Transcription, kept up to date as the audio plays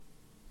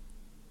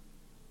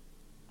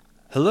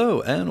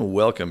Hello and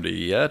welcome to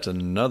yet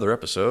another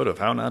episode of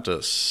How Not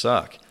to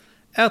Suck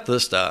at the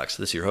Stocks.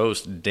 This is your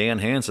host, Dan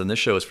Hansen. This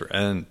show is for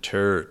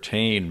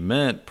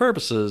entertainment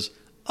purposes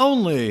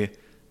only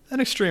and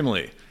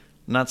extremely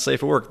not safe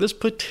for work. This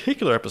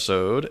particular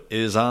episode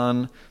is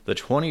on the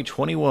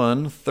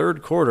 2021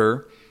 third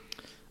quarter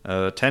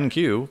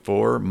 10Q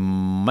for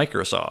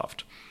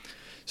Microsoft.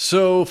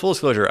 So, full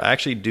disclosure, I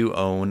actually do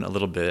own a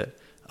little bit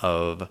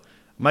of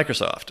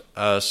Microsoft.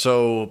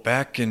 So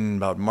back in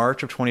about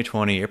March of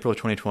 2020, April of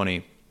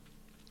 2020,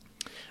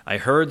 I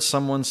heard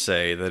someone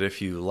say that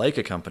if you like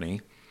a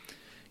company,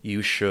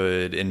 you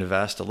should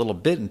invest a little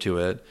bit into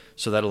it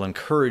so that'll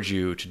encourage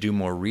you to do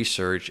more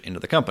research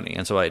into the company.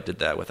 And so I did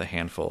that with a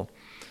handful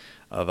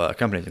of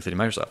companies, including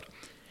Microsoft.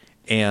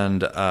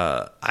 And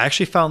I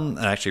actually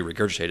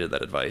regurgitated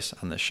that advice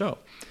on this show.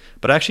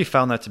 But I actually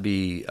found that to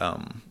be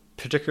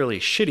particularly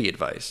shitty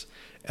advice.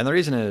 And the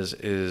reason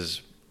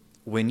is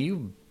when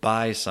you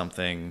buy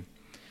something,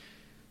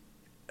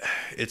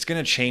 it's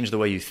going to change the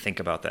way you think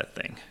about that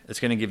thing. It's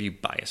going to give you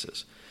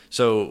biases.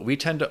 So we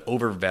tend to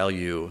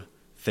overvalue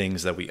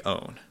things that we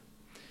own.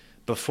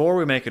 Before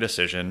we make a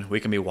decision, we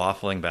can be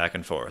waffling back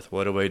and forth.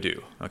 What do I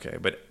do? Okay,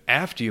 but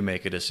after you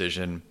make a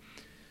decision,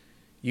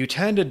 you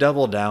tend to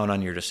double down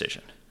on your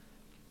decision.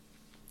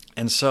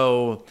 And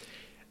so,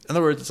 in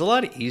other words, it's a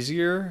lot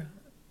easier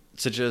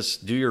to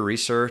just do your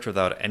research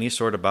without any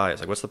sort of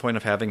bias. Like, what's the point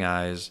of having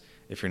eyes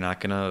if you're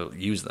not going to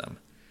use them?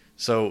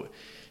 So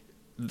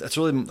that's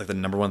really like the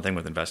number one thing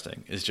with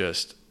investing is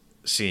just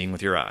seeing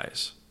with your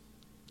eyes.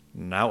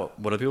 Not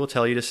what do people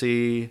tell you to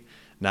see,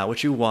 not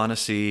what you want to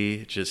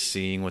see, just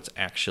seeing what's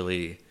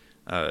actually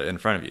in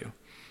front of you.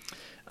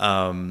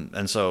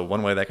 And so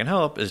one way that can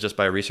help is just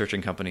by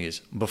researching companies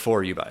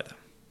before you buy them.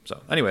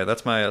 So anyway,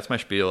 that's my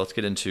spiel. Let's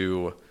get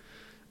into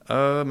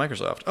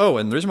Microsoft. Oh,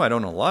 and the reason why I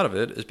don't know a lot of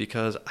it is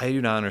because I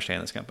do not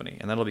understand this company,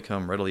 and that'll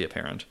become readily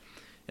apparent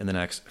in the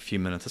next few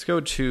minutes. Let's go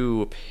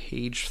to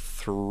page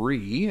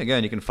 3.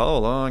 Again, you can follow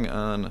along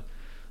on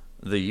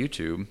the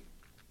YouTube.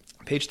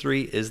 Page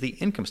 3 is the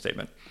income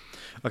statement.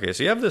 Okay,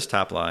 so you have this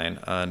top line,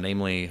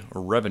 namely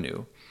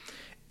revenue,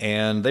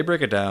 and they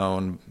break it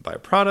down by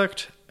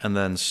product and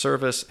then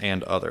service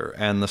and other.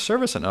 And the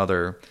service and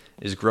other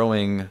is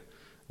growing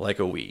like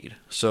a weed.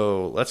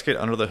 So let's get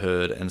under the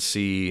hood and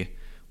see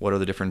what are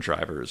the different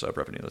drivers of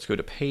revenue. Let's go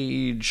to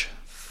page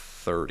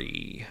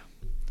 30.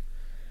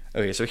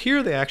 Okay, so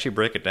here they actually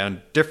break it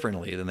down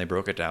differently than they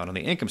broke it down on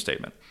the income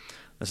statement.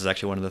 This is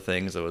actually one of the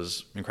things that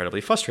was incredibly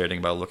frustrating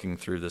about looking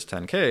through this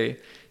 10K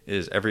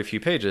is every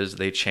few pages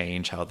they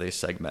change how they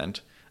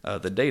segment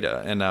the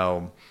data. And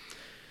now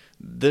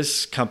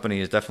this company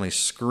is definitely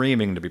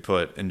screaming to be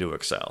put into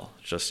Excel,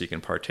 just so you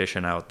can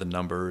partition out the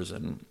numbers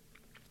and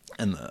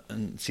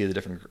see the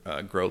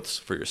different growths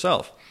for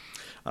yourself.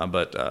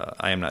 But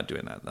I am not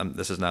doing that.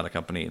 This is not a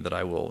company that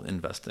I will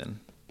invest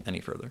in any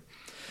further.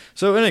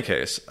 So in any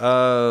case,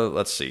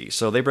 let's see.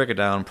 So they break it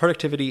down,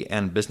 productivity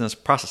and business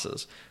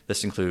processes.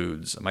 This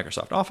includes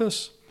Microsoft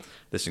Office,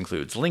 this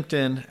includes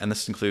LinkedIn, and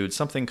this includes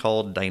something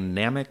called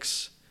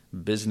Dynamics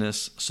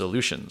Business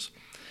Solutions.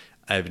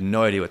 I have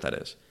no idea what that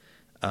is.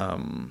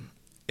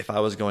 If I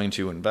was going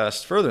to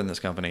invest further in this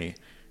company,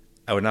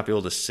 I would not be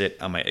able to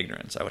sit on my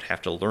ignorance. I would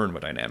have to learn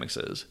what Dynamics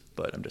is,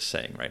 but I'm just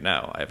saying right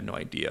now, I have no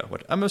idea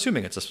what. I'm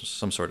assuming it's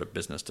some sort of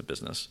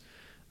business-to-business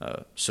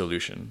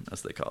solution,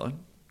 as they call it.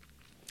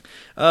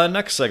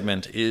 Next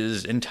segment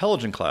is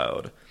Intelligent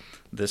Cloud.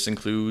 This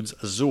includes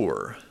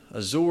Azure.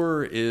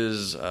 Azure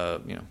is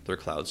their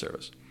cloud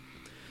service.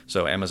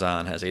 So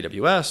Amazon has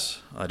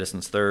AWS.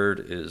 Distance third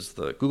is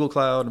the Google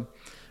Cloud.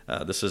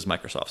 This is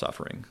Microsoft's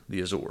offering,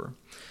 the Azure.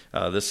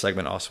 This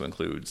segment also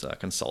includes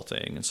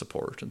consulting and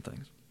support and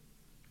things.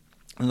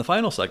 And the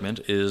final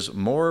segment is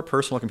more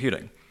personal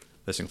computing.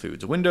 This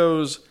includes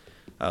Windows,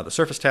 the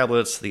Surface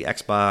tablets, the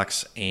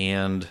Xbox,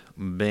 and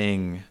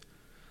Bing.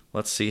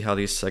 Let's see how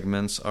these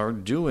segments are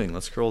doing.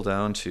 Let's scroll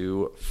down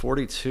to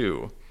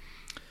 42.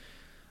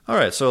 All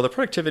right, so the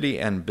productivity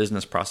and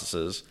business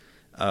processes,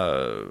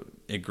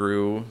 it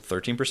grew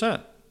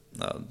 13%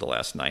 the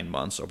last 9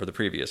 months over the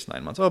previous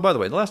 9 months. Oh, by the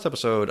way, the last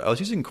episode, I was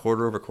using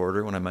quarter over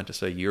quarter when I meant to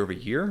say year over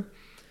year.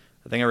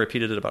 I think I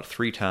repeated it about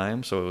 3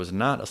 times, so it was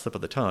not a slip of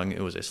the tongue.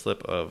 It was a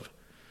slip of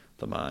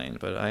the mind,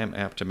 but I am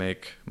apt to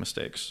make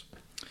mistakes.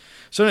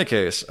 So in any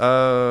case,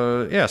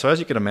 so as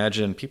you can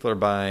imagine, people are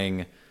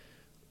buying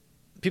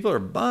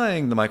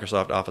the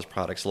Microsoft Office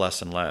products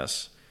less and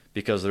less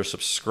because they're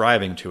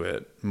subscribing to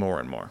it more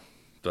and more.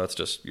 So that's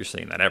just, you're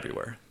seeing that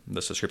everywhere.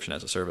 The subscription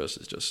as a service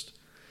is just,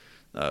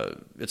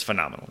 it's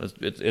phenomenal.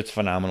 It's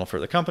phenomenal for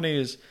the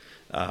companies.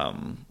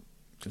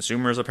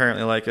 Consumers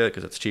apparently like it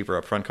because it's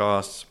cheaper upfront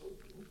costs.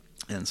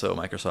 And so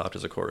Microsoft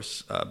is, of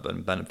course,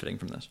 been benefiting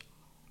from this.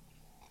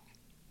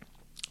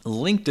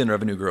 LinkedIn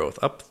revenue growth,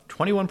 up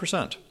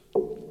 21%.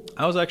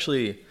 I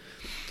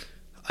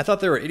thought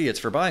they were idiots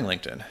for buying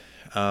LinkedIn.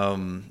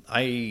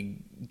 I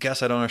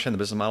guess I don't understand the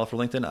business model for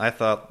LinkedIn. I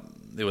thought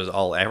it was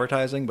all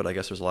advertising, but I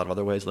guess there's a lot of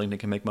other ways LinkedIn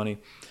can make money.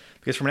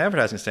 Because from an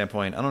advertising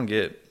standpoint, I don't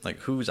get like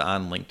who's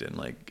on LinkedIn.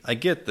 Like I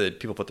get that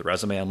people put the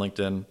resume on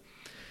LinkedIn,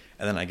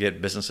 and then I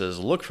get businesses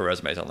look for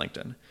resumes on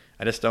LinkedIn.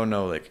 I just don't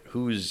know like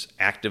who's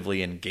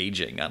actively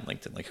engaging on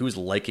LinkedIn, like who's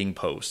liking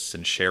posts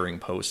and sharing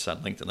posts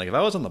on LinkedIn. Like if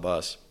I was on the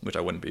bus, which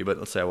I wouldn't be, but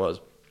let's say I was,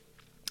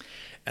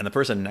 and the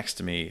person next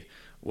to me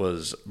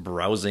was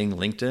browsing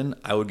LinkedIn,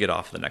 I would get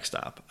off the next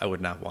stop. I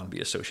would not want to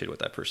be associated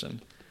with that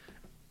person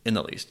in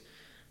the least.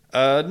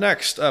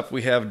 Next up,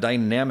 we have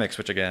Dynamics,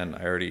 which again,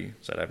 I already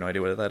said I have no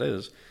idea what that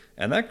is.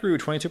 And that grew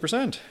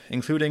 22%,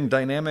 including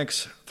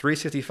Dynamics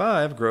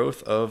 365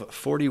 growth of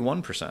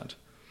 41%.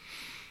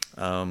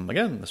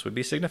 Again, this would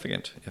be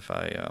significant if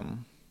I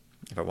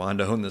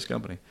wanted to own this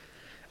company.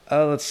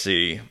 Let's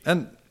see.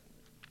 And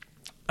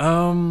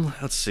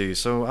let's see.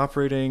 So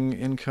operating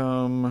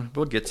income,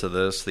 we'll get to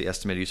this, the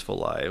estimated useful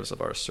lives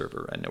of our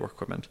server and network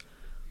equipment.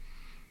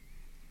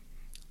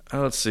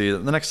 Let's see.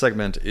 The next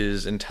segment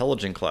is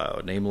Intelligent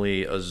Cloud,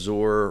 namely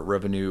Azure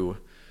revenue.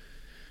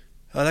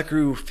 That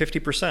grew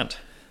 50%.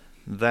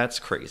 That's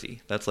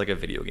crazy. That's like a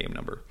video game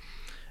number.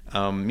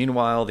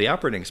 Meanwhile, the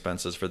operating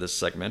expenses for this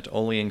segment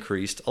only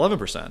increased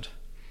 11%,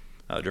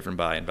 driven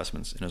by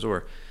investments in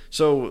Azure.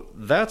 So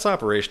that's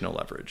operational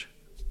leverage.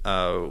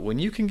 When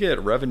you can get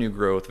revenue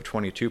growth of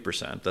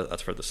 22%,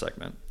 that's for the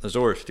segment.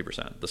 Azure is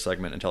 50%. The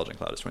segment Intelligent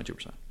Cloud is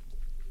 22%.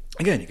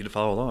 Again, you can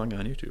follow along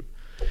on YouTube.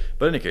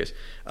 But in any case,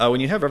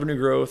 when you have revenue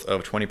growth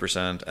of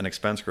 20% and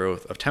expense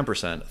growth of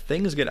 10%,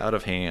 things get out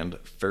of hand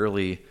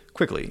fairly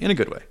quickly, in a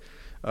good way.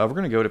 We're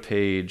going to go to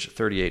page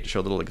 38 to show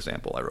a little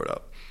example I wrote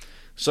up.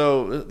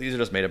 So these are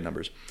just made up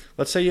numbers.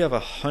 Let's say you have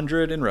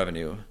 100 in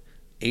revenue,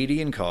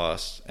 80 in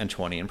costs, and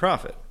 20 in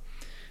profit.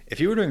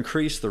 If you were to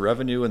increase the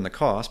revenue and the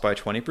cost by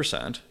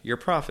 20%, your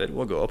profit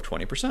will go up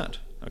 20%.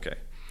 Okay.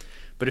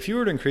 But if you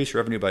were to increase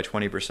your revenue by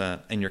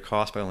 20% and your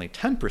cost by only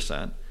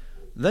 10%,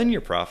 then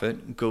your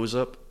profit goes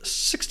up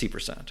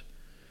 60%,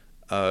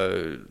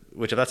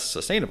 which if that's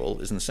sustainable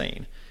is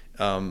insane.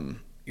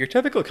 Your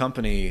typical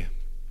company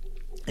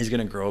is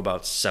going to grow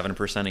about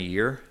 7% a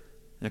year,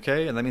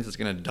 okay? And that means it's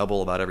going to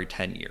double about every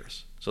 10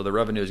 years. So the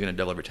revenue is going to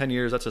double every 10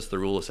 years. That's just the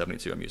rule of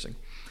 72 I'm using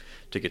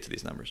to get to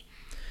these numbers.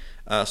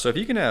 So if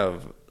you can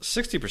have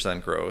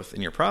 60% growth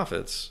in your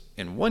profits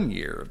in 1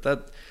 year,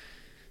 that's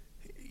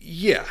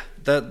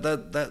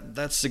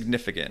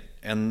significant,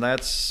 and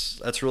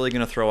that's really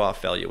going to throw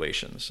off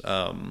valuations.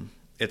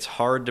 It's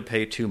hard to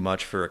pay too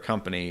much for a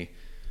company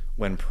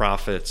when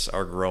profits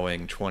are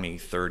growing 20,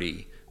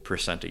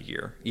 30% a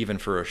year, even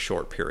for a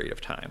short period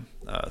of time.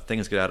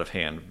 Things get out of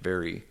hand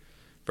very,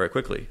 very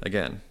quickly,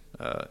 again,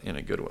 in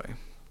a good way.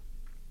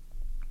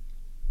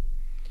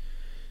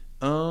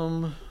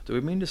 Do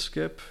we mean to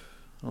skip?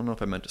 I don't know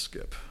if I meant to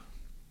skip.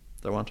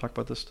 Do I want to talk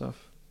about this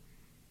stuff?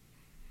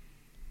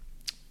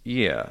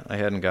 Yeah, I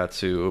hadn't got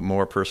to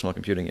more personal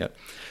computing yet.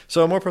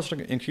 So more personal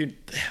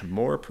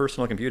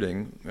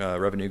computing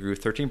revenue grew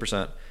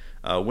 13%.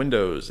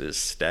 Windows is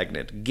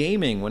stagnant.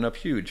 Gaming went up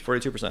huge,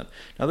 42%.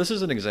 Now this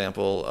is an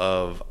example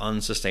of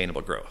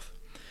unsustainable growth.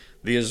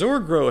 The Azure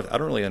growth, I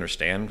don't really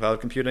understand cloud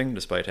computing,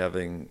 despite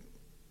having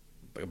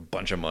a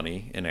bunch of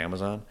money in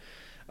Amazon.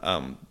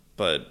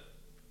 But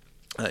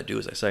I do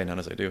as I say, not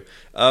as I do.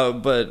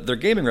 But their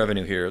gaming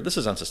revenue here, this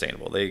is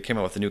unsustainable. They came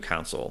out with a new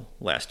console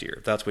last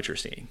year. That's what you're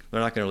seeing. They're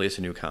not going to release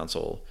a new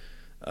console,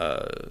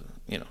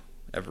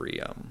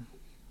 every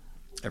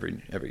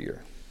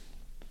year.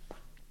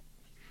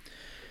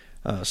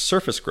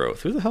 Surface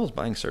growth. Who the hell is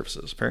buying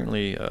Surfaces?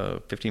 Apparently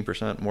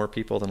 15% more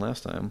people than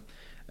last time.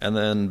 And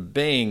then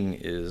Bing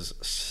is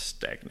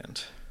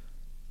stagnant.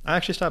 I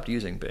actually stopped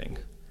using Bing.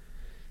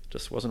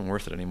 Just wasn't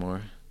worth it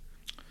anymore.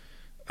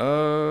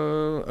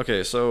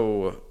 Okay,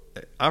 so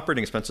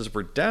operating expenses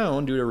were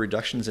down due to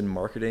reductions in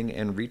marketing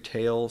and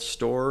retail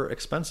store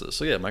expenses.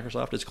 So yeah,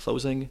 Microsoft is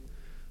closing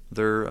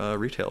their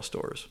retail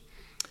stores.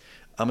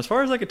 As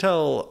far as I could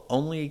tell,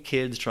 only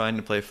kids trying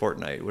to play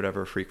Fortnite would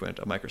ever frequent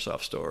a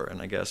Microsoft store, and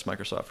I guess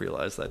Microsoft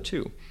realized that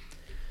too.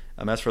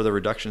 As for the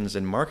reductions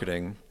in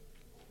marketing,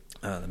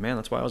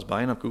 that's why I was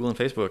buying up Google and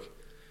Facebook,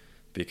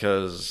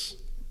 because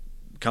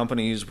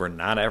companies were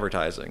not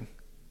advertising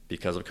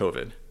because of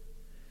COVID.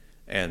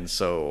 And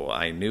so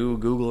I knew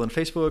Google and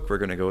Facebook were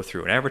going to go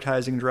through an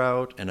advertising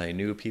drought, and I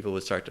knew people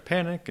would start to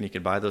panic, and you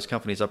could buy those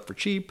companies up for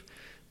cheap.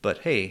 But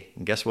hey,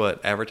 guess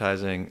what?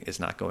 Advertising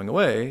is not going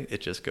away. It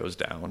just goes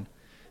down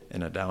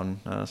in a down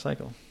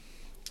cycle.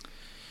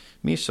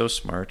 Me so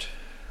smart.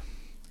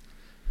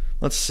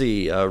 Let's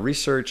see.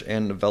 Research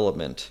and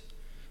development.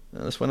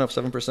 This went up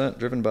 7%,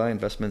 driven by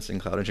investments in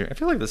cloud engineering. I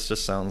feel like this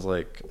just sounds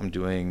like I'm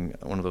doing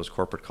one of those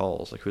corporate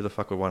calls. Like, who the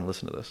fuck would want to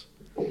listen to this?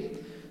 I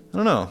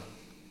don't know.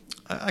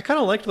 I kind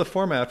of liked the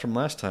format from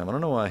last time. I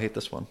don't know why I hate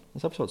this one.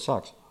 This episode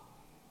sucks.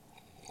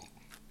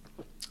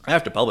 I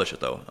have to publish it,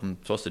 though. I'm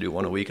supposed to do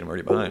one a week, and I'm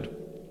already behind.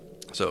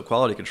 So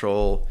quality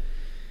control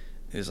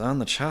is on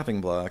the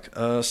chopping block.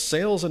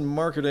 Sales and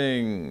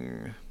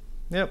marketing.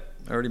 Yep,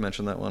 I already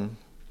mentioned that one.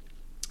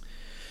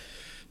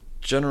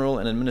 General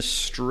and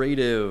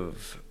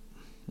administrative.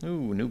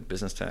 Ooh, new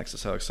business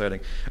taxes. How exciting.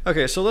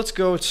 Okay, so let's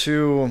go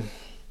to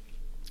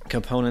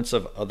components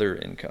of other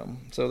income.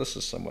 So this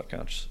is somewhat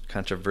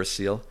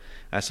controversial,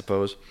 I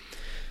suppose.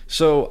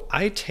 So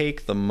I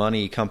take the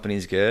money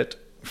companies get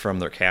from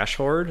their cash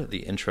hoard,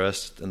 the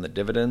interest and the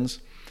dividends,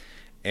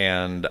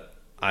 and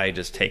I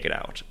just take it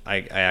out.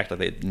 I act like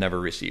they never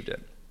received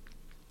it.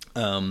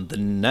 The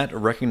net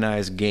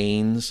recognized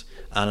gains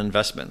on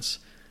investments,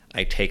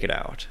 I take it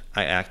out.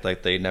 I act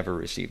like they never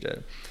received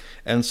it.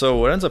 And so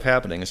what ends up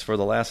happening is for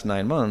the last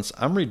 9 months,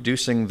 I'm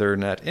reducing their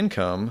net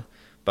income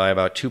by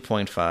about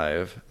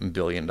 $2.5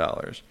 billion.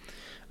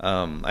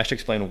 I should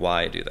explain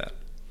why I do that.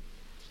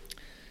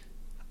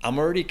 I'm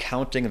already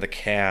counting the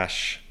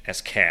cash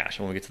as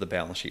cash. When we get to the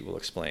balance sheet, we'll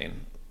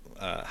explain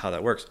how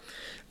that works.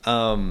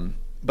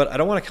 But I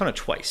don't want to count it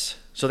twice.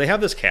 So they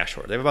have this cash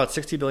hoard. They have about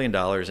 $60 billion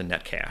in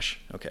net cash.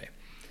 Okay.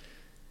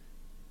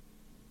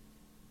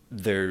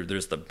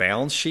 There's the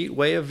balance sheet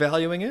way of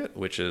valuing it,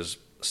 which is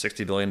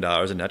 $60 billion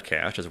in net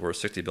cash is worth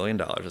 $60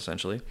 billion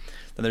essentially.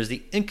 Then there's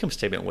the income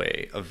statement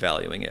way of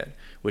valuing it,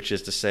 which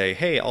is to say,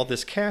 hey, all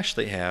this cash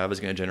they have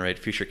is going to generate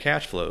future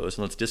cash flows,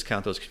 and let's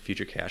discount those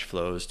future cash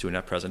flows to a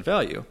net present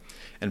value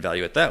and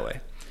value it that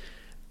way.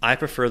 I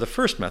prefer the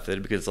first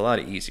method because it's a lot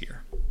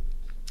easier.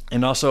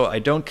 And also, I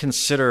don't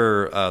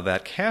consider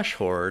that cash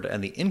hoard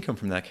and the income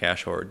from that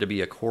cash hoard to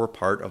be a core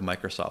part of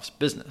Microsoft's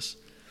business.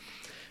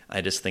 I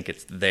just think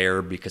it's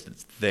there because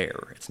it's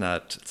there. It's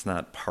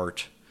not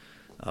part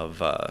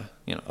of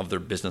of their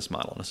business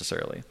model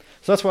necessarily.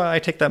 So that's why I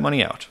take that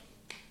money out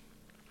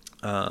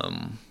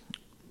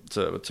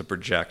to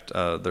project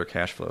their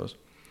cash flows.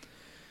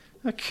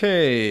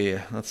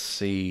 Okay, let's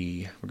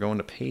see. We're going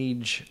to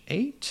page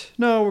 8?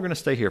 No, we're going to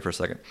stay here for a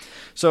second.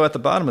 So at the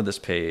bottom of this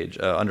page,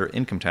 under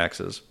income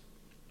taxes,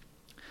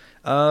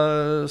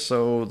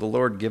 so the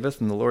Lord giveth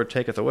and the Lord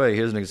taketh away.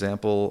 Here's an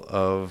example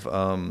of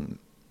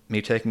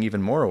me taking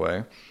even more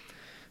away.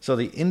 So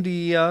the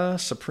India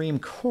Supreme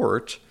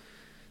Court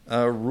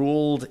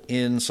ruled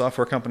in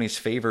software companies'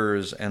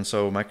 favors, and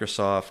so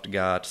Microsoft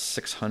got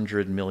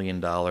 $600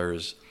 million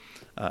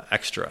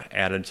extra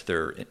added to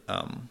their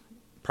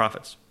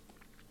profits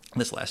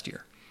this last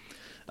year.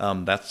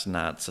 That's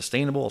not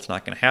sustainable. It's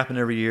not going to happen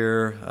every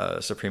year.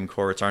 Supreme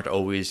Courts aren't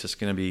always just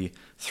going to be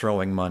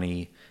throwing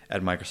money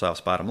at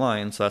Microsoft's bottom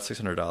line. So that's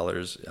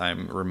 $600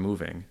 I'm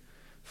removing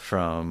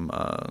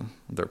from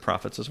their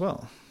profits as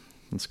well.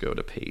 Let's go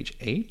to page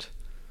 8.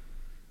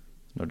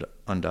 No,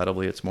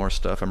 undoubtedly, it's more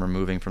stuff I'm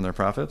removing from their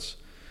profits.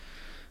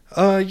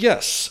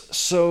 Yes.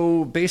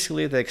 So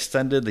basically, they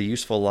extended the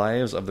useful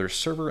lives of their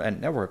server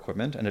and network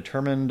equipment and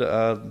determined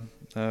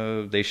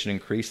they should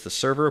increase the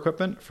server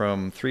equipment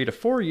from 3 to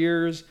 4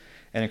 years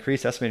and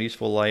increase the estimated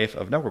useful life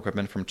of network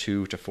equipment from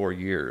 2 to 4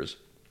 years.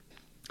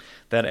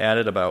 That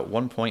added about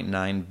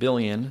 $1.9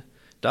 billion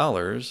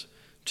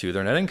to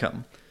their net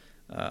income.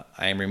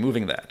 I am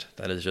removing that.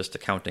 That is just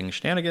accounting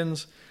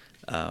shenanigans.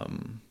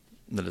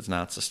 That it's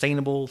not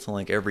sustainable. It's not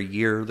like every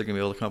year they're going to be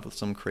able to come up with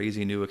some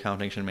crazy new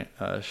accounting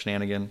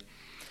shenanigan.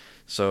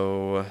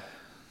 So,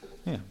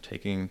 yeah,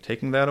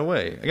 taking that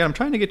away. Again, I'm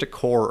trying to get to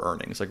core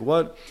earnings. Like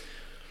what?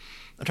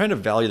 I'm trying to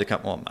value the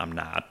company. Well, I'm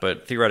not,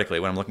 but theoretically,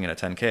 when I'm looking at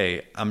a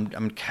 10K,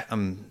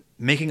 I'm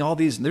making all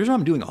these. There's why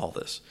I'm doing all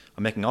this.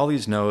 I'm making all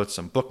these notes.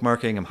 I'm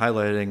bookmarking. I'm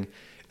highlighting.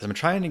 I'm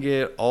trying to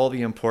get all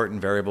the important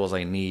variables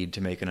I need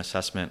to make an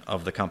assessment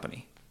of the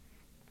company.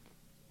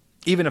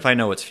 Even if I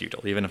know it's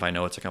futile, even if I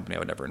know it's a company I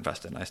would never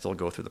invest in, I still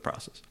go through the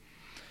process.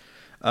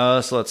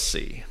 So let's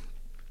see.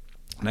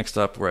 Next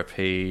up, we're at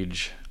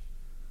page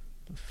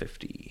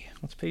 50.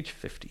 What's page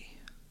 50?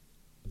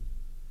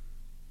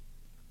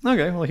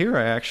 Okay, well, here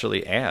I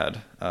actually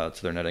add to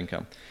their net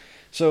income.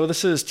 So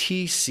this is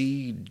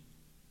TCJA.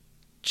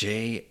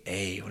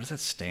 What does that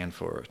stand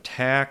for?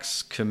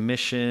 Tax,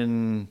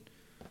 Commission,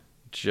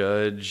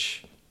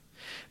 Judge.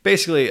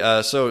 Basically,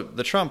 so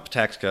the Trump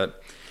tax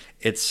cut,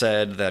 it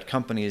said that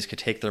companies could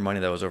take their money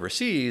that was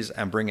overseas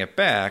and bring it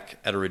back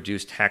at a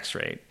reduced tax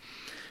rate.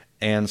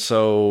 And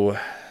so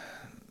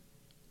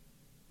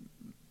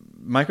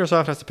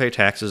Microsoft has to pay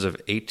taxes of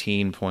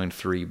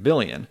 $18.3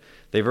 billion.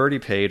 They've already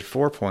paid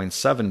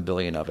 $4.7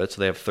 billion of it,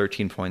 so they have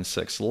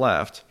 $13.6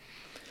 left.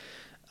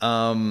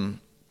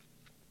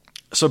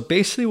 So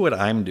basically what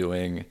I'm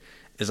doing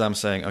is I'm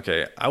saying,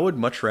 okay, I would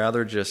much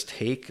rather just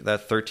take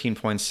that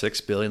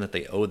 $13.6 billion that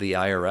they owe the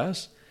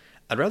IRS.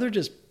 I'd rather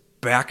just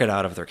back it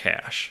out of their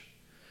cash,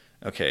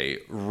 okay,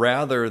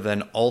 rather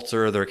than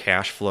alter their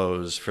cash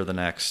flows for the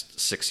next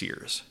 6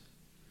 years.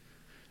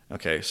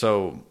 Okay,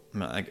 so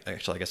I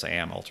guess I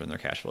am altering their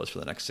cash flows for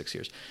the next 6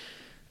 years.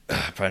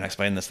 Probably not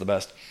explaining this the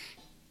best.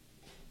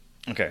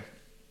 Okay.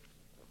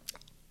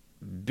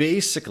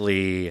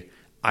 Basically,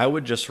 I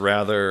would just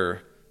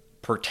rather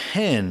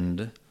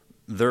pretend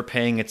they're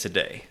paying it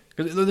today.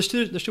 Because there's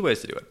two ways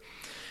to do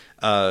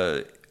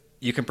it.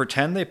 You can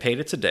pretend they paid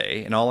it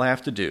today, and all I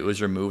have to do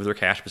is remove their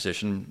cash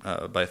position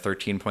by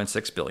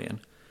 $13.6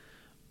 billion.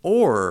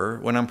 Or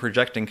when I'm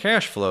projecting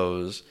cash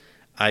flows,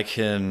 I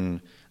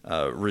can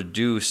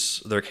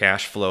reduce their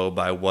cash flow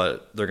by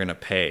what they're going to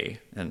pay,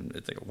 and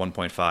it's like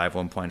 1.5,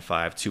 1.5,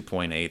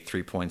 2.8,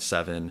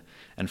 3.7,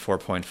 and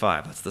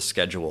 4.5. That's the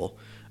schedule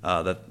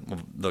that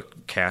the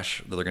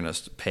cash that they're going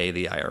to pay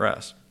the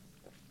IRS.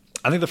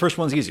 I think the first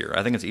one's easier.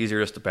 I think it's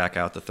easier just to back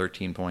out the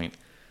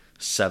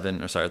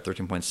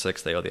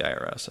 13.6 they owe the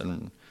IRS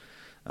and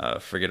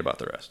forget about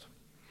the rest.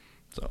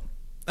 So,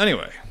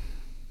 anyway.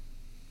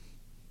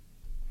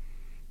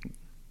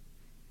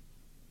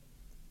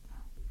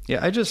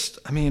 Yeah, as you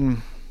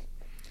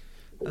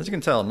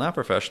can tell, not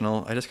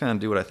professional. I just kind of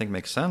do what I think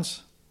makes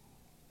sense.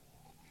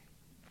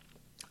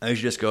 I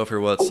usually just go for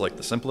what's like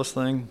the simplest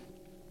thing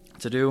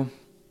to do,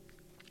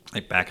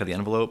 like back of the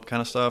envelope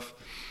kind of stuff.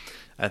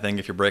 I think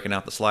if you're breaking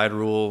out the slide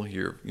rule,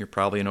 you're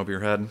probably in over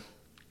your head.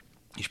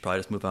 You should probably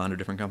just move on to a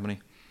different company.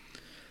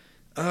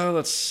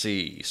 Let's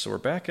see. So we're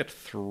back at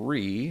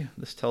 3.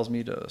 This tells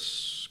me to...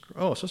 it's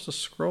supposed to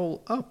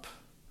scroll up.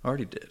 I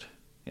already did.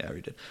 Yeah, I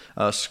already did.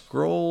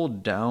 Scroll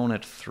down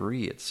at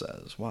 3, it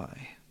says.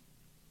 Why?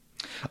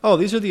 Oh,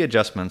 these are the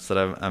adjustments that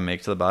I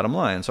make to the bottom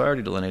line. So I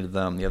already delineated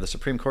them. You have the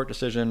Supreme Court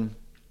decision,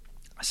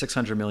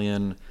 $600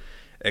 million,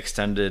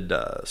 extended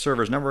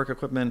servers network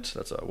equipment,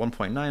 that's a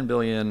 $1.9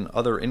 billion,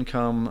 other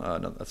income,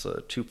 that's a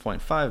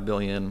 $2.5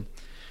 billion,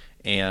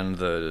 and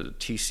the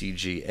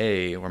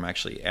TCJA, where I'm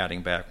actually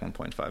adding back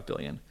 $1.5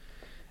 billion.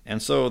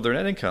 And so their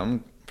net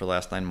income for the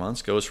last 9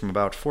 months goes from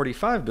about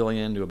 $45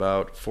 billion to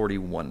about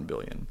 $41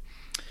 billion.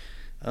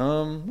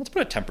 Let's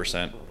put a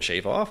 10%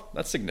 shave off.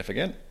 That's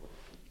significant.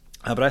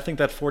 But I think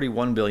that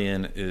 $41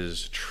 billion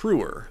is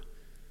truer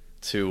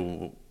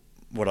to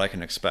what I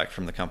can expect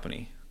from the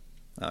company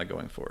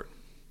going forward.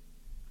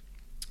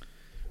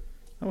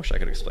 I wish I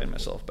could explain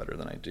myself better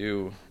than I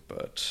do,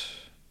 but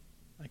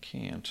I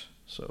can't.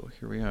 So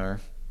here we are.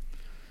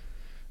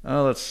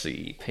 Let's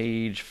see,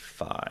 page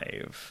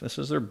 5. This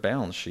is their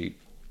balance sheet.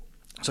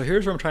 So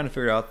here's where I'm trying to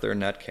figure out their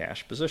net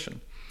cash position.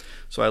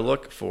 So I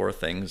look for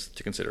things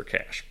to consider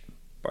cash.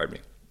 Pardon me.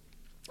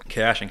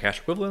 Cash and cash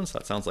equivalents,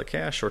 that sounds like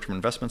cash. Short-term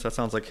investments, that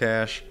sounds like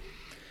cash.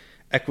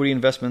 Equity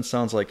investments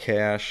sounds like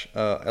cash.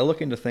 I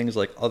look into things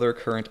like other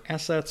current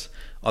assets,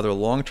 other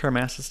long-term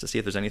assets to see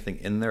if there's anything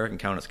in there that can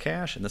count as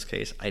cash. In this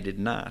case, I did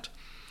not.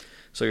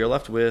 So you're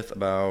left with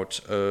about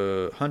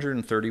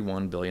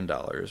 $131 billion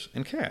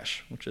in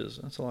cash,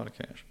 that's a lot of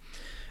cash.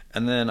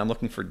 And then I'm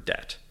looking for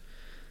debt.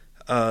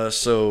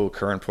 So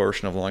current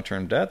portion of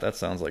long-term debt, that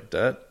sounds like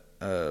debt.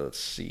 Let's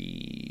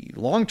see,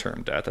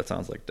 long-term debt, that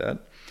sounds like debt.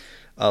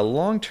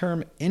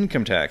 Long-term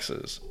income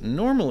taxes.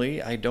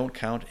 Normally, I don't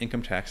count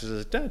income taxes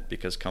as debt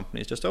because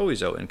companies just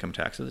always owe income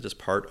taxes. It's just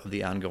part of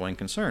the ongoing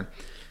concern.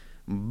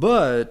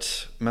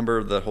 But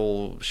remember the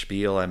whole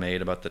spiel I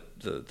made about the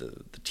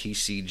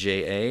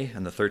TCJA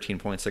and the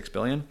 $13.6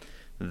 billion?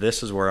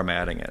 This is where I'm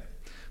adding it.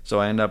 So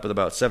I end up with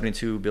about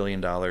 $72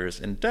 billion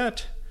in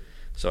debt.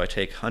 So I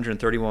take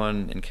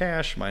 131 in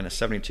cash minus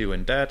 72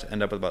 in debt,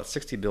 end up with about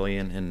 $60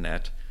 billion in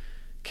net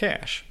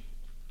cash.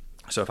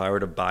 So if I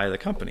were to buy the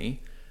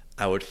company,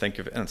 I would think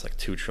of, and it's like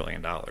 $2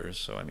 trillion.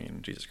 So, I mean,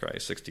 Jesus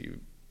Christ,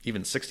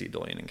 even $60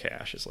 billion in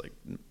cash is like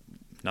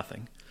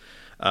nothing.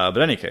 But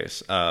in any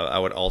case, I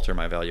would alter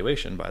my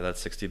valuation by that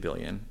 $60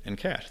 billion in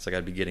cash. It's like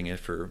I'd be getting it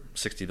for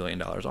 $60 billion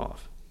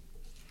off.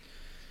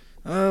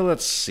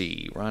 Let's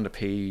see. We're on to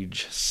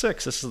page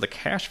 6. This is the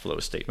cash flow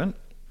statement.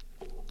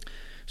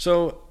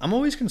 So I'm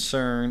always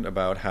concerned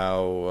about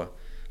how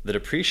the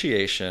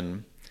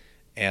depreciation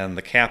and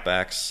the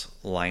CapEx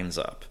lines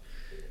up.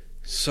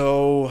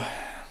 So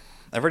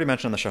I've already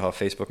mentioned on the show how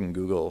Facebook and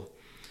Google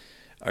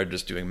are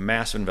just doing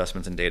massive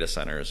investments in data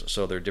centers,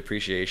 so their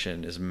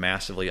depreciation is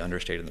massively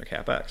understated in their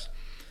CapEx.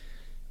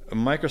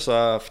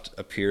 Microsoft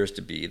appears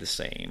to be the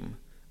same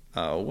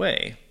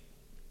way.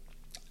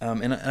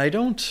 And I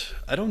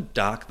don't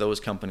dock those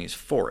companies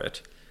for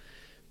it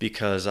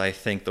because I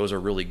think those are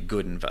really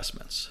good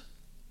investments.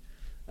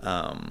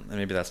 And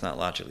maybe that's not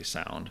logically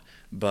sound,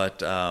 but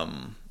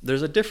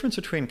there's a difference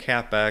between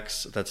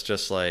CapEx that's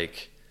just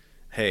like,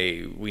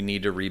 hey, we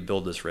need to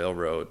rebuild this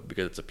railroad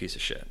because it's a piece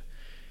of shit,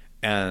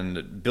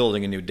 and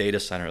building a new data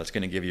center that's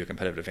going to give you a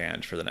competitive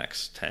advantage for the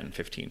next 10,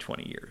 15,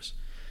 20 years.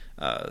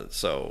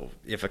 So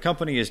if a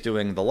company is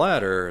doing the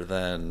latter,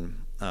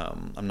 then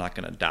I'm not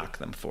going to dock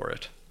them for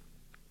it.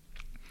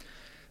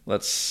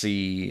 Let's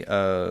see.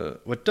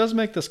 What does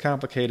make this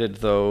complicated,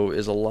 though,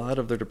 is a lot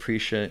of their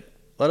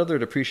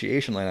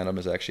depreciation line item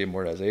is actually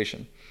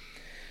amortization.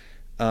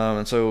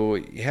 And so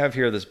you have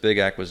here this big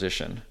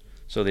acquisition.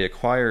 So they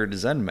acquired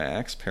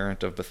ZenMax,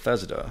 parent of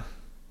Bethesda.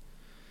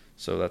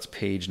 So that's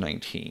page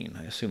 19.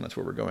 I assume that's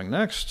where we're going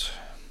next.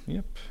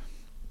 Yep.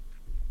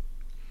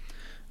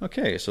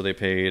 Okay, so they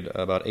paid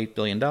about $8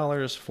 billion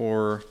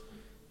for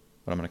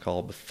what I'm going to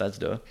call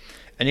Bethesda.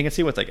 And you can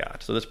see what they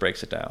got. So this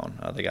breaks it down.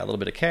 They got a little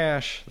bit of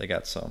cash. They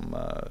got some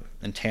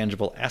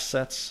intangible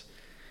assets,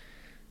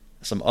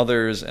 some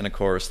others, and of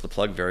course the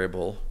plug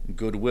variable,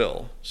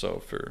 goodwill.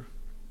 So for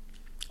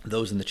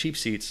those in the cheap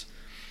seats,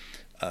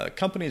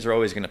 companies are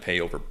always going to pay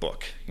over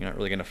book. You're not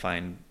really going to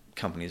find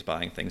companies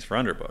buying things for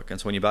under book.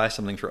 And so when you buy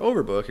something for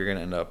over book, you're going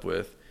to end up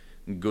with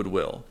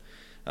goodwill.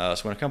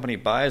 So when a company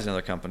buys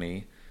another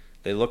company,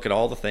 They look at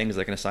all the things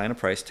they can assign a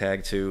price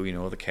tag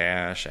to, the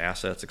cash,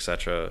 assets,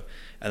 etc.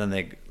 And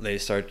then they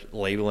start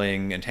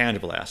labeling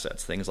intangible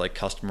assets, things like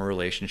customer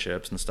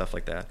relationships and stuff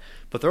like that.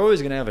 But they're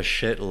always going to have a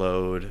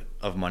shitload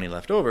of money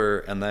left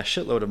over, and that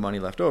shitload of money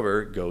left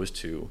over goes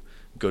to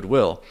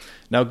goodwill.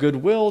 Now,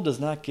 goodwill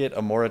does not get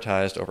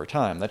amortized over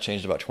time. That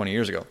changed about 20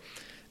 years ago.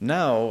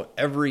 Now,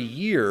 every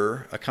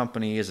year, a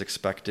company is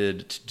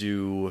expected to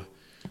do,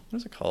 what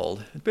is it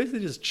called? It's basically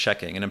just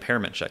checking, an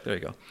impairment check. There you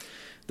go.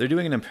 They're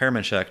doing an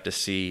impairment check to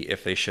see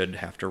if they should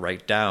have to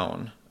write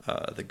down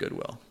the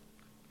goodwill.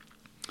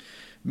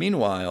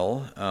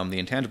 Meanwhile, the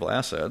intangible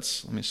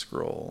assets, let me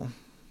scroll,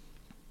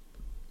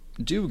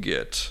 do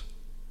get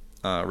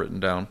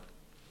written down.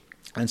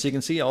 And so you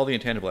can see all the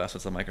intangible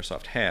assets that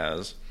Microsoft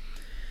has.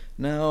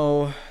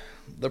 Now,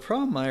 the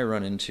problem I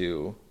run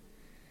into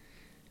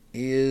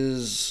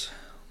is...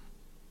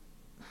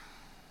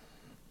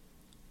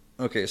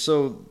 Okay,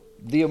 so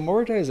the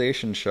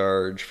amortization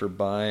charge for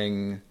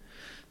buying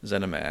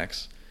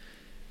ZeniMax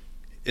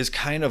is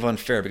kind of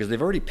unfair because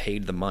they've already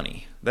paid the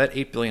money. That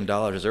 $8 billion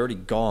is already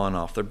gone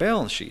off their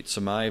balance sheet,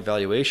 so my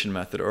valuation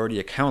method already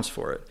accounts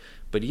for it.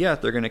 But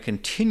yet they're going to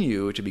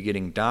continue to be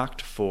getting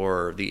docked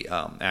for the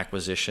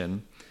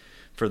acquisition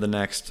for the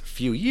next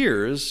few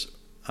years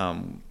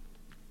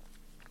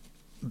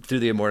through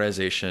the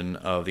amortization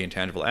of the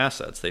intangible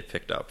assets they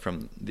picked up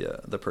from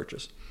the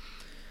purchase.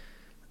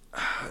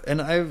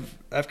 And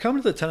I've come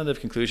to the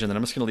tentative conclusion that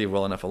I'm just going to leave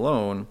well enough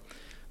alone,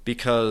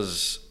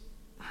 because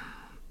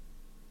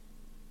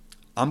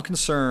I'm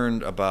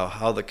concerned about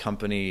how the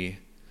company...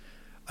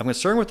 I'm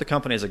concerned with the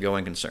company as a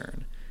going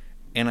concern.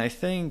 And I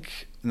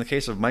think in the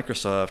case of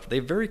Microsoft, they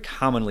very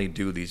commonly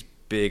do these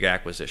big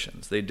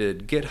acquisitions. They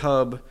did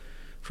GitHub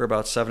for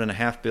about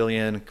 $7.5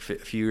 billion a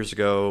few years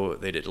ago.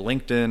 They did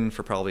LinkedIn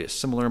for probably a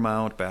similar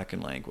amount back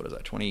in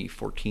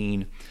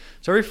 2014.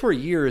 So every 4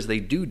 years, they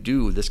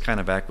do this kind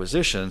of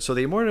acquisition. So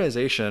the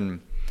amortization,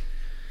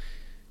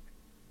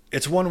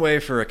 it's one way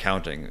for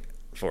accounting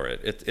for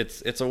it.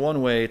 It's a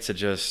one way to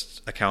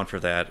just account for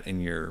that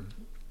in your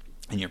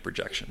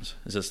projections,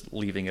 is just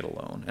leaving it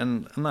alone.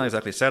 And I'm not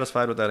exactly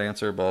satisfied with that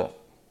answer, but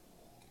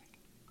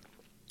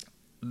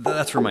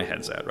that's where my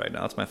head's at right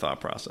now. That's my thought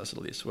process,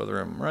 at least. Whether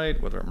I'm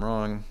right, whether I'm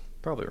wrong,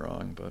 probably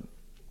wrong, but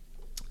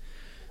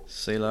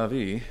c'est la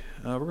vie.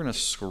 We're going to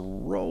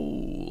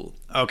scroll.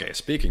 Okay,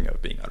 speaking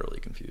of being utterly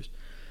confused.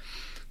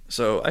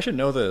 So I should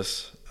know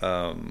this,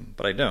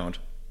 but I don't.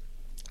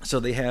 So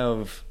they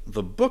have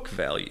the book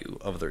value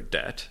of their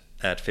debt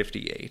at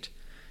 $58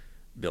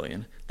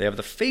 billion. They have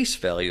the face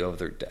value of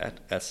their debt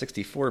at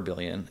 $64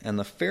 billion, and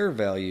the fair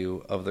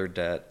value of their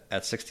debt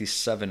at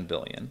 $67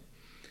 billion.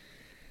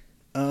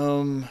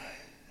 And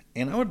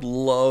I would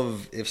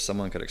love if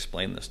someone could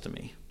explain this to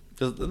me,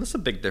 because this is a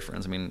big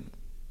difference. I mean,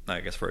 I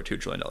guess for a $2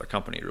 trillion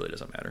company, it really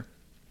doesn't matter.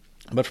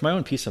 But for my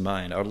own peace of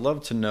mind, I would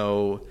love to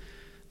know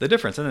the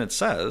difference. And it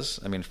says,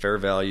 fair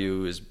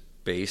value is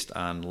based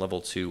on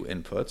level 2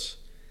 inputs,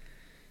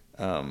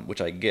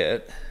 which I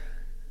get.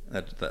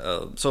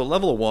 So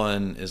level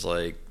 1 is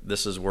like,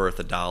 this is worth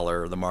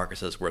 $1. The market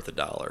says worth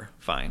 $1.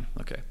 Fine.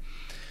 Okay.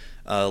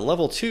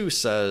 Level 2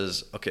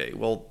 says, okay,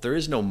 well, there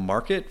is no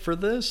market for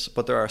this,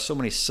 but there are so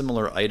many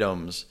similar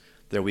items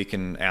that we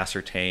can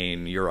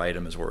ascertain your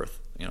item is worth,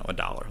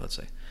 $1, let's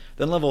say.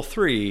 Then level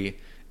 3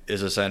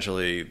 is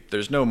essentially,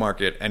 there's no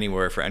market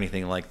anywhere for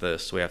anything like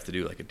this, so we have to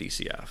do like a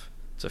DCF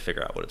to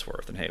figure out what it's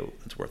worth, and hey,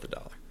 it's worth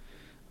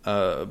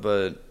 $1.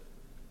 But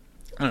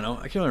I don't know,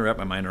 I can't really wrap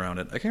my mind around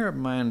it. I can't wrap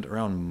my mind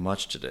around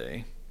much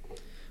today,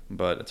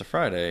 but it's a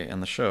Friday,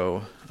 and the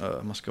show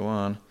must go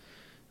on.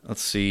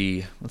 Let's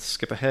see. Let's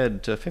skip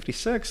ahead to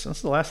 56.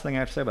 That's the last thing I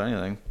have to say about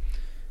anything.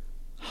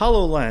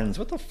 HoloLens.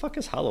 What the fuck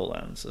is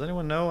HoloLens? Does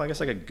anyone know? I guess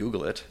I could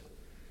Google it.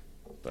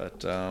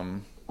 But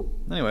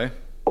anyway,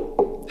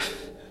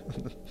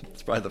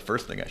 it's probably the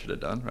first thing I should have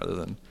done rather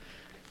than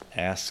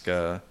ask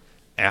the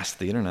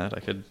internet. I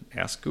could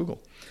ask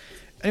Google.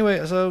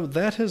 Anyway, so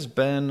that has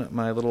been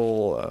my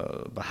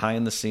little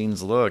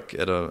behind-the-scenes look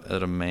at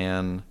a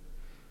man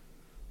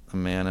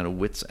at a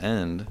wit's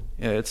end.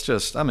 Yeah, it's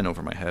just, I'm in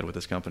over my head with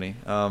this company.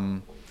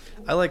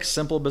 I like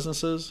simple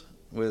businesses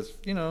with,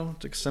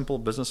 simple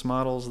business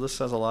models. This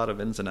has a lot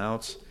of ins and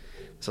outs.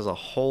 This has a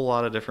whole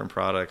lot of different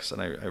products,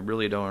 and I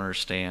really don't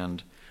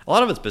understand. A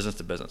lot of it's business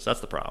to business.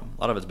 That's the problem.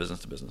 A lot of it's business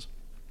to business.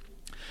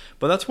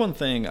 But that's one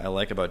thing I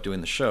like about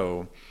doing the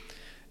show,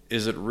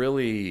 is it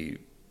really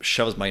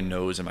shoves my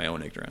nose in my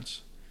own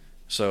ignorance.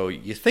 So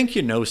you think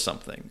you know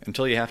something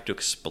until you have to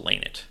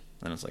explain it.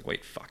 And it's like,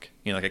 wait, fuck.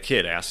 Like a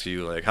kid asks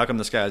you, like, how come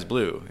the sky's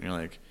blue? And you're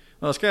like,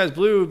 well, the sky's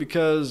blue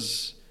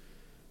because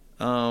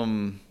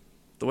the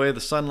way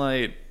the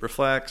sunlight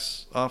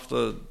reflects off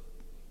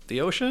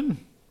the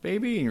ocean,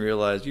 baby. And you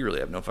realize you really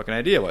have no fucking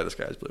idea why the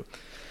sky's blue.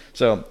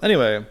 So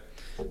anyway,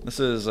 this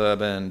has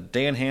been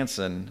Dan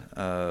Hansen.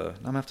 I'm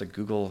going to have to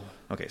Google.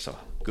 Okay, so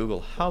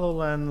Google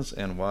HoloLens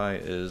and why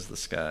is the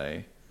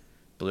sky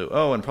blue?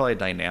 Oh, and probably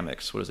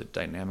Dynamics. What is it?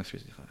 Dynamics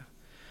 365.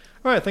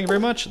 All right, thank you very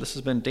much. This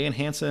has been Dan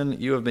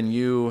Hansen. You have been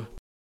you.